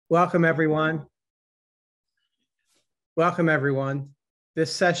Welcome, everyone. Welcome, everyone.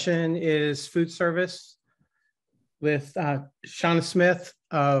 This session is food service with Shauna Smith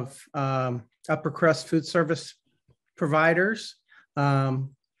of Upper Crust Food Service Providers. And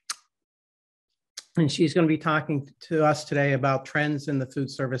she's going to be talking to us today about trends in the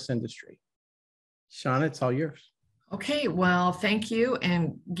food service industry. Shauna, it's all yours. Okay, well, thank you.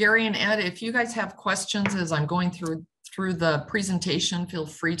 And Gary and Ed, if you guys have questions as I'm going through the presentation, feel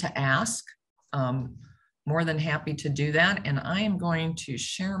free to ask. More than happy to do that. And I am going to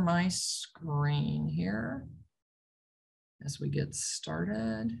share my screen here as we get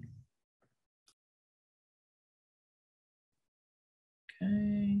started.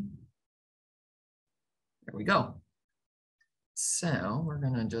 Okay, there we go. So we're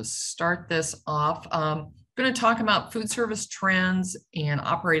going to just start this off. I'm going to talk about food service trends and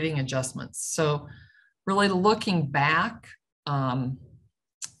operating adjustments. So really looking back, kind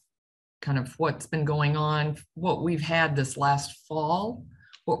of what's been going on, what we've had this last fall,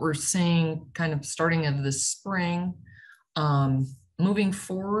 what we're seeing kind of starting in this spring, moving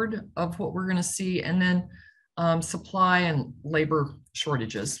forward of what we're going to see, and then supply and labor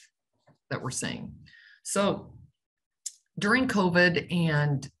shortages that we're seeing. So during COVID,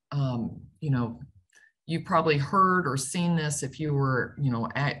 and you probably heard or seen this if you were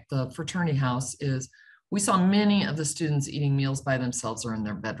at the fraternity house, is we saw many of the students eating meals by themselves or in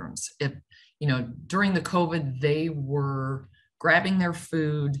their bedrooms. If, during the COVID, they were grabbing their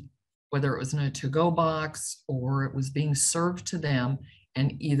food, whether it was in a to-go box or it was being served to them,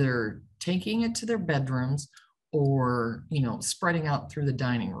 and either taking it to their bedrooms or, spreading out through the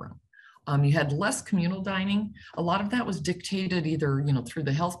dining room. You had less communal dining. A lot of that was dictated either, through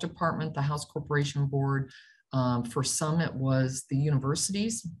the health department, the House Corporation Board. For some, it was the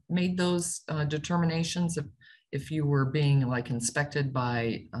universities made those determinations if you were being inspected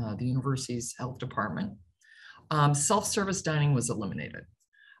by the university's health department. Self-service dining was eliminated.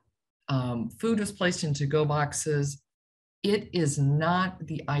 Food was placed into to-go boxes. It is not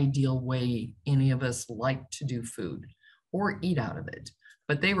the ideal way any of us like to do food or eat out of it,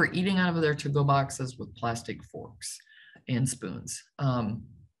 but they were eating out of their to-go boxes with plastic forks and spoons.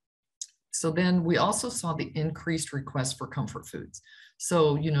 So then we also saw the increased request for comfort foods.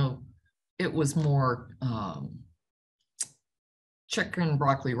 So, it was more chicken,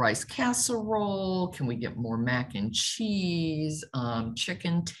 broccoli, rice casserole. Can we get more mac and cheese,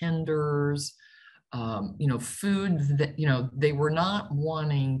 chicken tenders, food that, they were not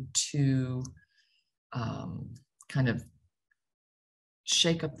wanting to kind of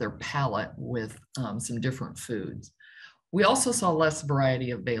shake up their palate with some different foods. We also saw less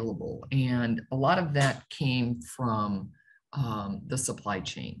variety available, and a lot of that came from the supply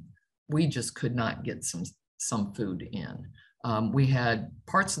chain. We just could not get some food in. We had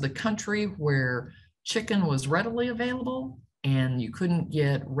parts of the country where chicken was readily available and you couldn't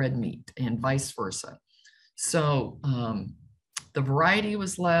get red meat, and vice versa. So the variety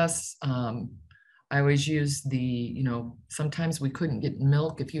was less. I always use the, sometimes we couldn't get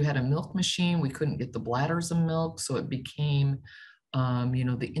milk. If you had a milk machine, we couldn't get the bladders of milk. So it became,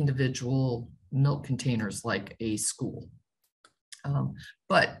 the individual milk containers like a school.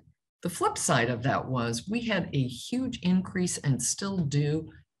 But the flip side of that was we had a huge increase, and still do,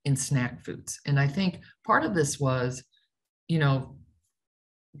 in snack foods. And I think part of this was, the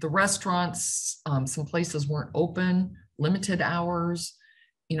restaurants, some places weren't open, limited hours.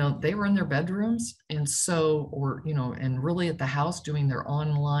 They were in their bedrooms, and so, and really at the house doing their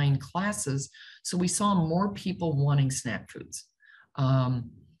online classes. So we saw more people wanting snack foods,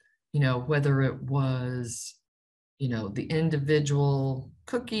 whether it was, the individual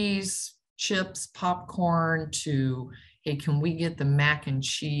cookies, chips, popcorn, to, hey, can we get the mac and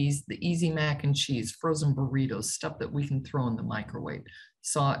cheese, the easy mac and cheese, frozen burritos, stuff that we can throw in the microwave.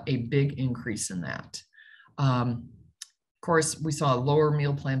 Saw a big increase in that. Of course, we saw a lower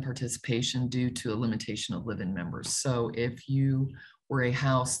meal plan participation due to a limitation of live-in members. So if you were a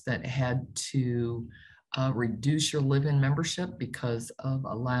house that had to reduce your live-in membership because of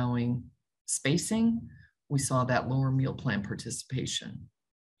allowing spacing, we saw that lower meal plan participation.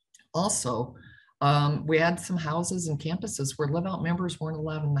 Also, we had some houses and campuses where live-out members weren't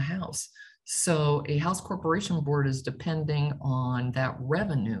allowed in the house. So a House Corporation Board is depending on that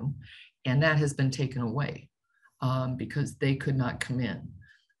revenue, and that has been taken away. Because they could not come in.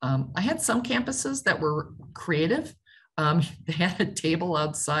 I had some campuses that were creative. They had a table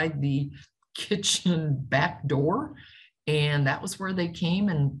outside the kitchen back door, and that was where they came,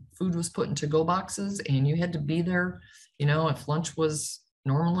 and food was put into to-go boxes, and you had to be there. If lunch was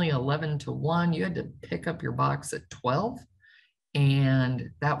normally 11 to 1, you had to pick up your box at 12, And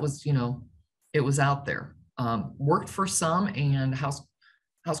that was, it was out there. Worked for some, and House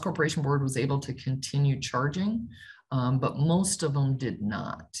Corporation Board was able to continue charging, but most of them did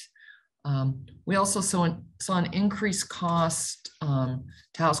not. We also saw an increased cost to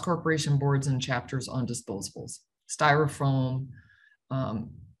House Corporation Boards and chapters on disposables, styrofoam,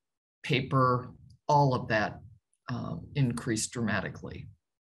 paper, all of that increased dramatically.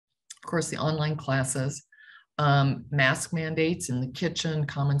 Of course, the online classes, mask mandates in the kitchen,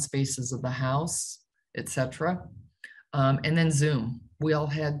 common spaces of the house, etc. And then Zoom. We all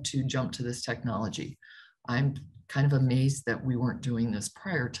had to jump to this technology. I'm kind of amazed that we weren't doing this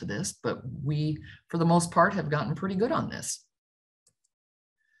prior to this, but we, for the most part, have gotten pretty good on this.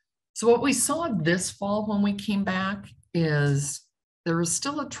 So what we saw this fall when we came back is there is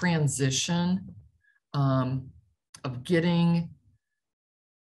still a transition of getting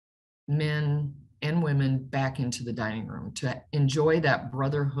men and women back into the dining room to enjoy that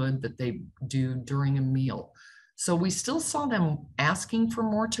brotherhood that they do during a meal. So we still saw them asking for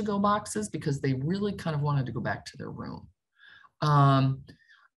more to-go boxes because they really kind of wanted to go back to their room. And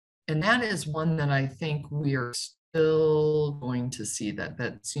that is one that I think we are still going to see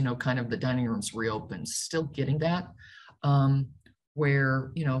that's, kind of the dining rooms reopened, still getting that.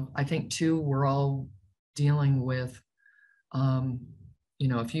 Where, I think too, we're all dealing with,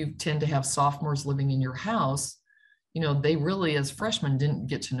 if you tend to have sophomores living in your house, they really, as freshmen, didn't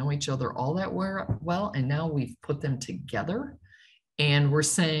get to know each other all that well. And now we've put them together and we're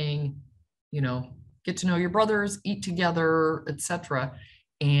saying, get to know your brothers, eat together, etc.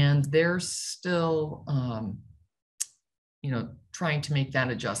 And they're still, trying to make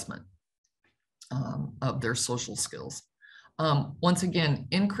that adjustment of their social skills. Once again,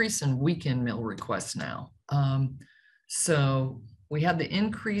 increase in weekend meal requests now. So we had the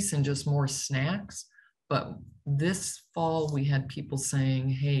increase in just more snacks, but this fall we had people saying,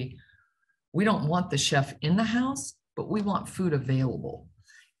 hey, we don't want the chef in the house, but we want food available.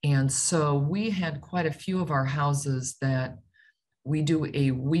 And so we had quite a few of our houses that we do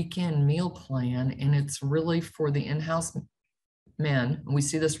a weekend meal plan, and it's really for the in-house men. We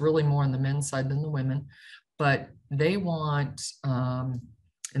see this really more on the men's side than the women, but they want, and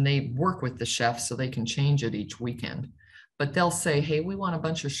they work with the chef so they can change it each weekend. But they'll say, hey, we want a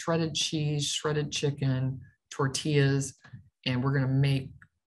bunch of shredded cheese, shredded chicken, tortillas, and we're going to make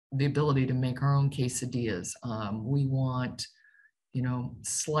the ability to make our own quesadillas. We want,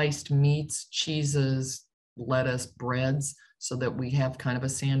 sliced meats, cheeses, lettuce, breads, so that we have kind of a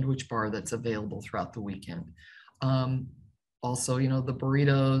sandwich bar that's available throughout the weekend. Also, the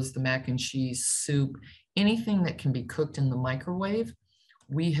burritos, the mac and cheese, soup, anything that can be cooked in the microwave,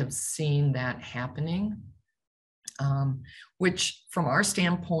 we have seen that happening. Which from our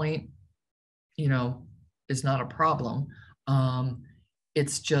standpoint, is not a problem.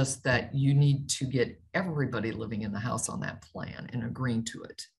 It's just that you need to get everybody living in the house on that plan and agreeing to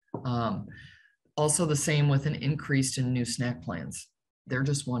it. Also the same with an increase in new snack plans. They're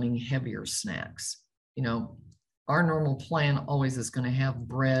just wanting heavier snacks. Our normal plan always is going to have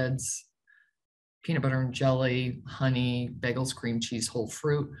breads, peanut butter and jelly, honey, bagels, cream cheese, whole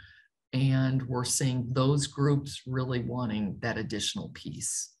fruit. And we're seeing those groups really wanting that additional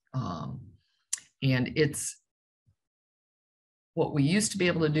piece. And it's what we used to be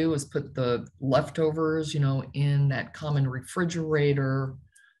able to do is put the leftovers, in that common refrigerator,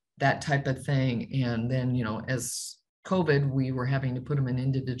 that type of thing. And then, as COVID, we were having to put them in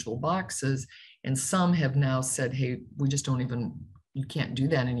individual boxes. And some have now said, hey, we just you can't do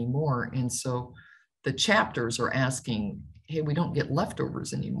that anymore. And so the chapters are asking, hey, we don't get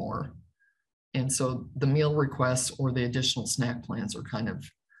leftovers anymore. And so the meal requests or the additional snack plans are kind of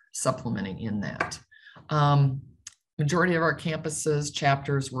supplementing in that. Majority of our campuses,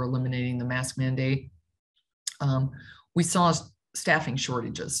 chapters were eliminating the mask mandate. We saw staffing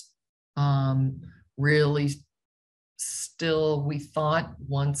shortages. Really, still, we thought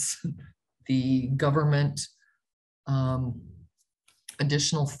once the government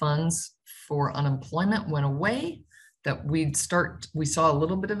additional funds for unemployment went away, that we saw a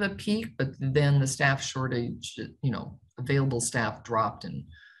little bit of a peak, but then the staff shortage, available staff dropped, and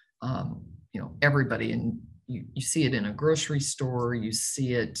everybody, and you see it in a grocery store, you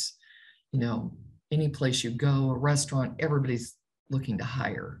see it, any place you go, a restaurant, everybody's looking to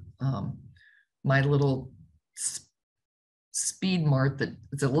hire. My little Speed Mart, that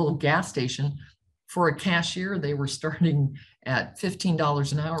it's a little gas station, for a cashier, they were starting at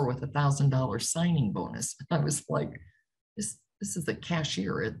 $15 an hour with $1,000 signing bonus. I was like, this is the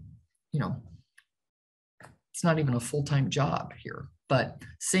cashier. It's not even a full-time job here. But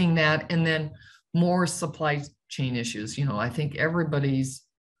seeing that, and then more supply chain issues. I think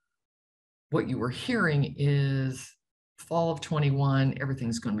what you were hearing is fall of 21,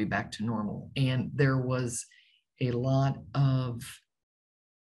 everything's going to be back to normal. And there was a lot of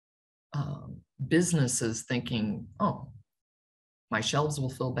businesses thinking, oh, my shelves will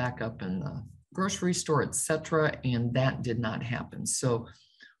fill back up in the grocery store, et cetera. And that did not happen. So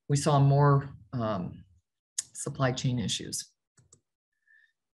we saw more supply chain issues.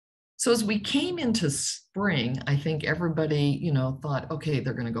 So as we came into spring, I think everybody, thought, okay,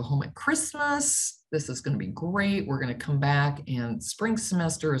 they're going to go home at Christmas. This is going to be great. We're going to come back and spring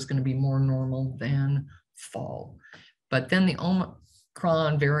semester is going to be more normal than fall. But then the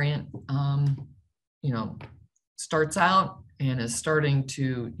Omicron variant, starts out and is starting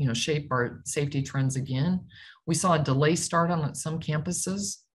to, shape our safety trends again. We saw a delay start on some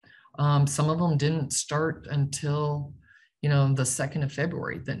campuses. Some of them didn't start until, the 2nd of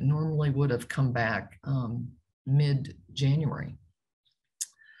February that normally would have come back mid-January.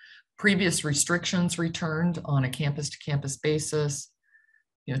 Previous restrictions returned on a campus-to-campus basis.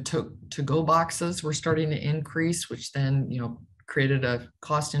 To-go boxes were starting to increase, which then, created a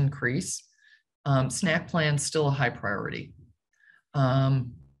cost increase. Snack plans still a high priority.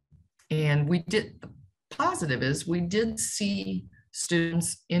 And the positive is we did see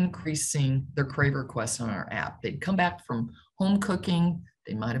students increasing their crave requests on our app. They'd come back from home cooking.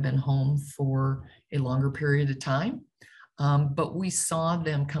 They might have been home for a longer period of time, but we saw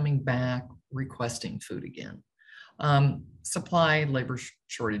them coming back requesting food again. Supply labor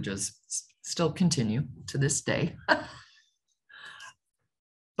shortages still continue to this day.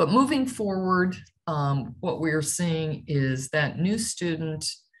 But moving forward, what we're seeing is that new student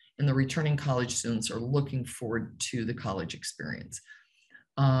and the returning college students are looking forward to the college experience.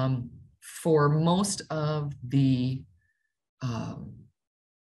 For most of the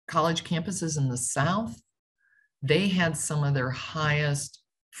college campuses in the South, they had some of their highest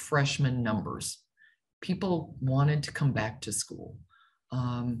freshman numbers. People wanted to come back to school.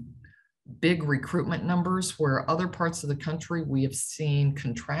 Big recruitment numbers, where other parts of the country we have seen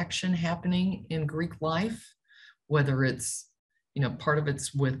contraction happening in Greek life, whether it's, part of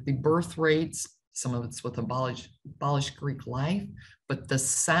it's with the birth rates, some of it's with abolished Greek life, but the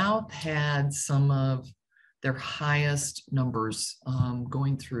South had some of their highest numbers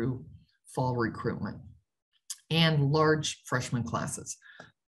going through fall recruitment and large freshman classes.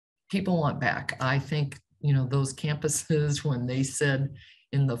 People want back. I think, those campuses, when they said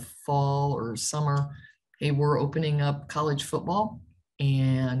in the fall or summer, hey, we're opening up college football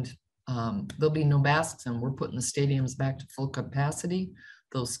and there'll be no masks and we're putting the stadiums back to full capacity.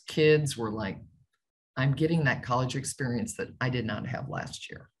 Those kids were like, I'm getting that college experience that I did not have last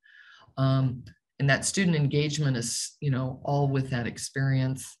year. And that student engagement is, all with that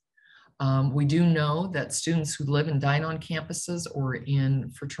experience. We do know that students who live and dine on campuses or in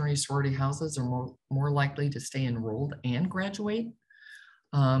fraternity sorority houses are more likely to stay enrolled and graduate.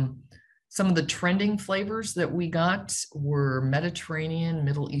 Some of the trending flavors that we got were Mediterranean,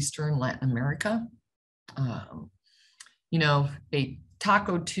 Middle Eastern, Latin America. A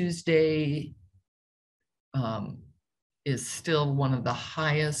Taco Tuesday is still one of the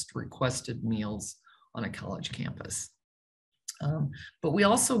highest requested meals on a college campus. But we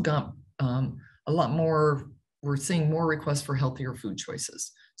also got a lot more, we're seeing more requests for healthier food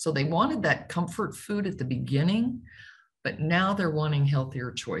choices. So they wanted that comfort food at the beginning, but now they're wanting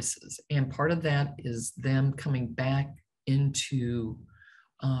healthier choices. And part of that is them coming back into,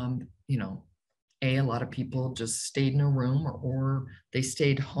 a lot of people just stayed in a room or they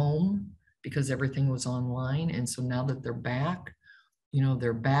stayed home because everything was online. And so now that they're back,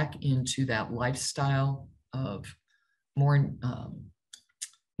 they're back into that lifestyle of more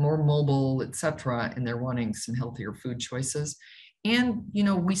mobile, et cetera, and they're wanting some healthier food choices. And,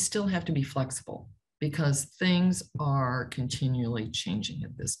 we still have to be flexible because things are continually changing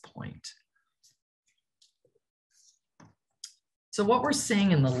at this point. So what we're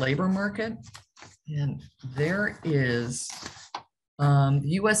seeing in the labor market, and there is, the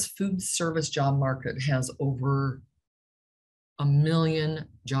US food service job market has over 1 million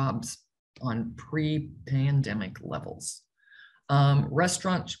jobs on pre-pandemic levels.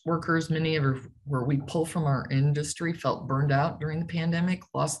 Restaurant workers, many of where we pull from our industry, felt burned out during the pandemic,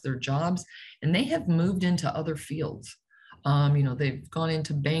 lost their jobs, and they have moved into other fields. They've gone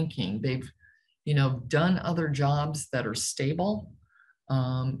into banking. They've, done other jobs that are stable.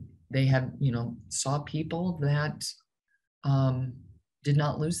 They had, saw people that did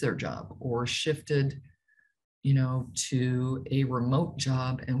not lose their job or shifted, to a remote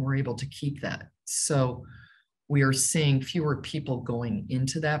job and were able to keep that. So we are seeing fewer people going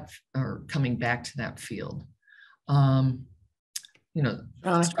into that or coming back to that field. You know,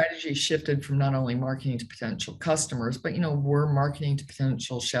 strategy shifted from not only marketing to potential customers, but, you know, we're marketing to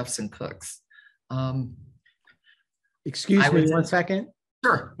potential chefs and cooks. Excuse me 1 second.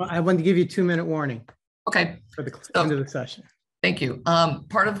 Sure. I want to give you a 2-minute warning. Okay. For the end of the session. Thank you.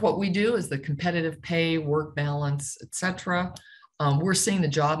 Part of what we do is the competitive pay, work balance, etc. We're seeing the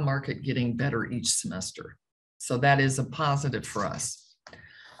job market getting better each semester. So that is a positive for us.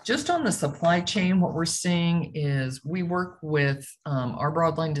 Just on the supply chain, what we're seeing is we work with our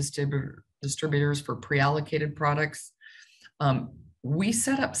broadline distributors for pre-allocated products. We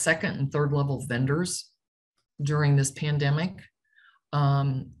set up second and third level vendors during this pandemic.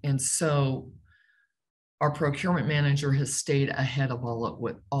 And so our procurement manager has stayed ahead of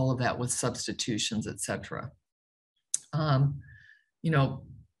all of that with substitutions, et cetera. You know,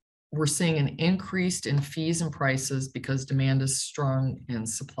 we're seeing an increase in fees and prices because demand is strong and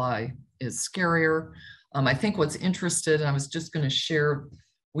supply is scarier. I think what's interested, and I was just going to share,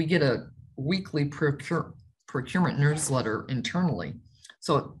 we get a weekly procurement newsletter internally.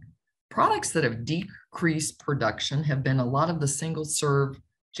 So products that have decreased production have been a lot of the single serve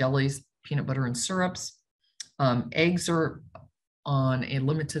jellies, peanut butter and syrups. Eggs are on a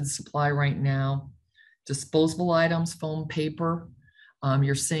limited supply right now. Disposable items, foam, paper.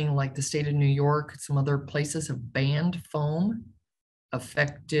 You're seeing like the state of New York, some other places have banned foam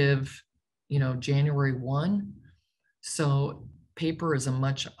effective, you know, January 1. So paper is a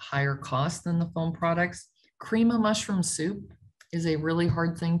much higher cost than the foam products. Cream of mushroom soup is a really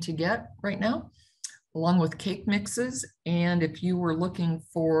hard thing to get right now, along with cake mixes. And if you were looking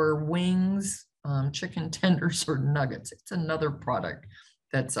for wings, chicken tenders or nuggets, it's another product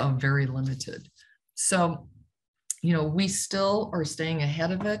that's very limited. So, you know, we still are staying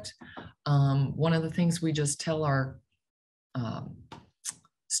ahead of it. One of the things we just tell our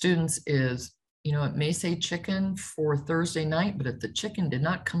students is, you know, it may say chicken for Thursday night, but if the chicken did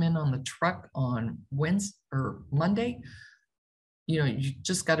not come in on the truck on Wednesday or Monday, you know, you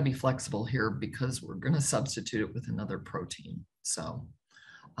just got to be flexible here because we're going to substitute it with another protein. So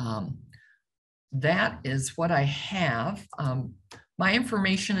that is what I have. My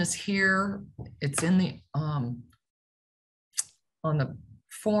information is here. It's in the on the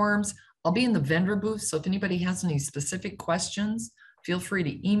forms. I'll be in the vendor booth. So if anybody has any specific questions, feel free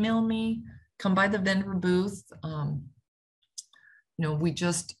to email me, come by the vendor booth. You know,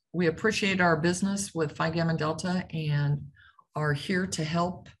 we appreciate our business with Phi Gamma Delta and are here to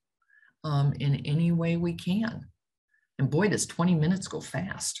help in any way we can. And boy, does 20 minutes go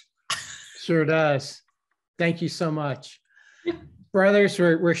fast. Sure does. Thank you so much. Yeah. Brothers,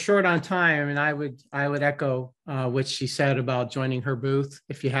 we're short on time, and I would echo what she said about joining her booth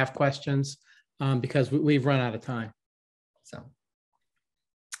if you have questions, because we've run out of time. So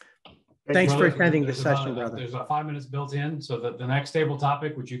thanks for attending this session, brother. There's about 5 minutes built in, so that the next table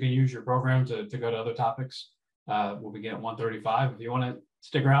topic, which you can use your program to go to other topics, will begin at 1:35. If you want to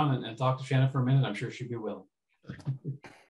stick around and talk to Shannon for a minute, I'm sure she'd be willing.